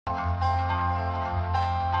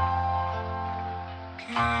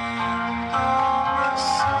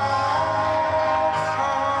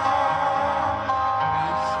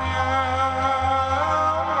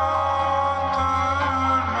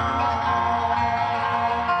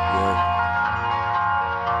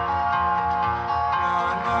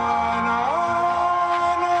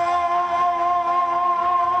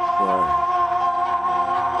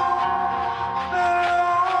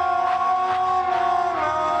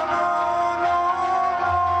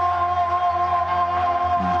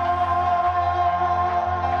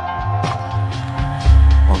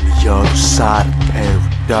side of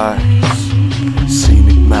paradise,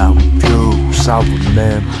 scenic mountain views. I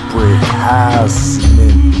remember brick houses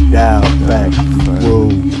and emptied out back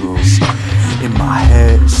roads. In my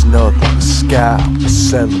head it's nothing but scalp,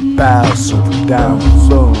 selling bows over down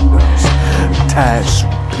floors, attached to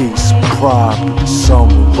a piece of property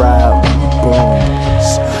somewhere out in the bones.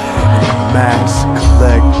 And the mass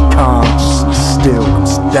collect consciousness still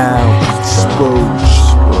comes down with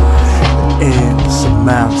exposure. The endless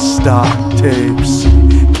amount of stock tips,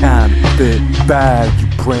 counterfeit value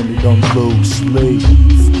printed on loose leaf.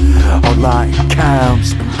 All I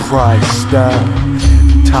encounter's been priced out,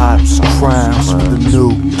 types of crowns for the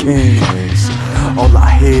new kings. All I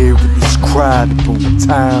hear in this crowdable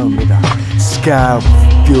town that I scout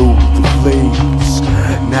for fuel leaves.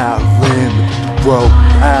 Now limited rope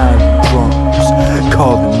and drums,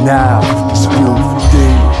 calling out for these beautiful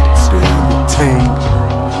deeds. Routine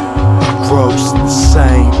grows the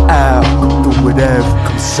same outcome through whatever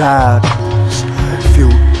comes out of us. Feel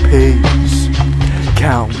the peace,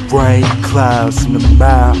 count rain clouds in the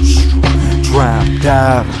maelstrom, drowned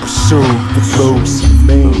out in pursuit of losing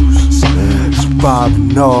means.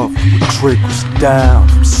 Surviving off what trickles down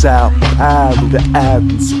from South Palo to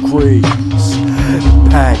Athens, Greece. The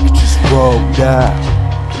packages rolled out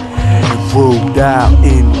and ruled out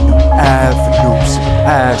in new avenues and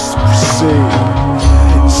paths to proceed.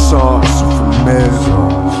 It's all so familiar,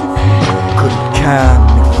 couldn't count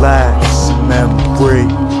any laughs in memory.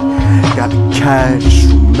 Got the cash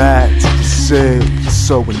from Matt to the city,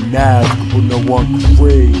 so inevitable no one can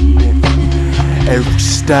read it. Every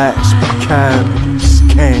stack's been cabins,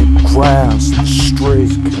 campgrounds, and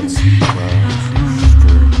streets.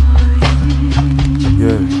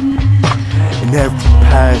 Yeah. And every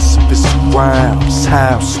pacifist around is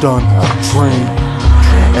housed under a dream.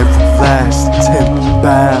 Every last attempt to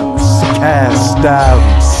bounce is cast out in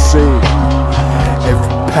the sea.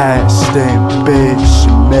 Every past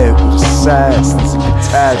ambition met with assassins and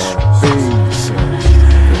catastrophes.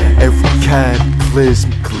 Every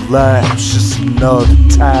cataclysmic collapse, just another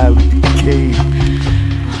tally to keep.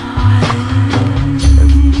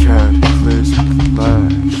 Every cataclysmic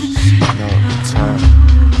collapse, just another tally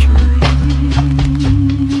to keep.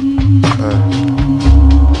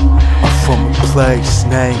 I'm from a place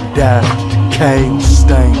named after decaying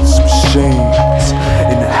stainless machines,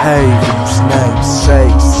 in a haven whose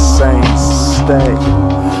namesakes the same state.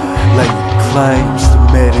 Laying claims to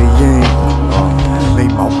Medellin,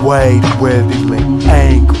 made my way to where they lay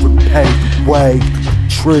anchor and paved the way through the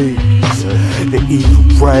trees. They even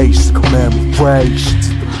raised commemorations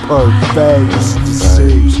of the pervaders of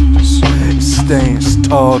disease. It stands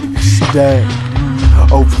tall to this day,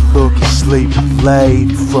 overlooking sleeping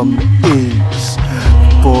lady from the east.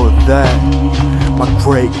 Before that, my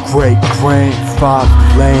great-great-grandfather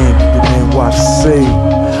landed in NYC.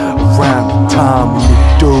 Around the time when the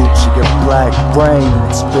dudes you get black rain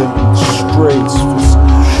and spilling the streets. Was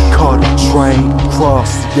caught a train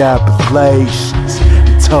across the Appalachians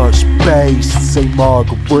and touched base in St.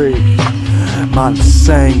 Marguerite. Mind the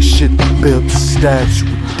same shit that built the Statue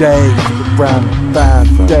of David around the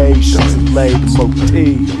foundations and laid the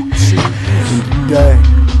motifs. And today,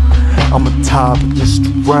 I'm on top of this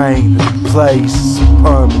terrain, and the place is a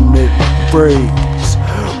permanent freeze,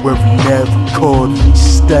 where we never cordially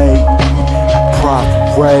stay.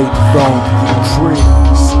 Profit rate along the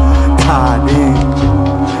trees, tied in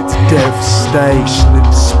to devastation and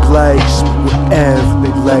displacement wherever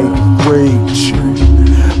they lay to reach.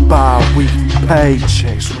 Bi-weekly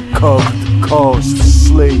paychecks recover the cost of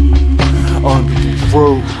sleep under the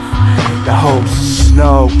roof that holds the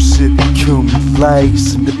snow as it accumulates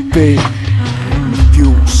in the beat. And the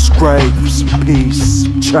fuel scrapes some pieces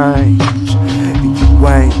of change that you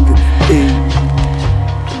ain't gonna eat.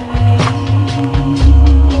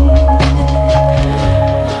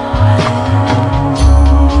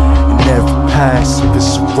 And every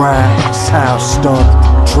pacifist around is housed under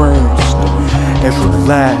the dreams. Every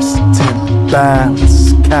last attempt to balance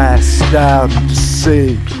is cast out in the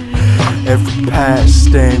sea. Every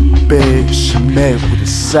past ambition met with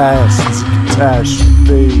assassins and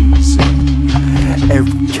catastrophes.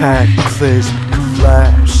 Every cataclysmic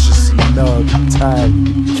collapse, just another time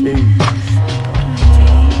to keep.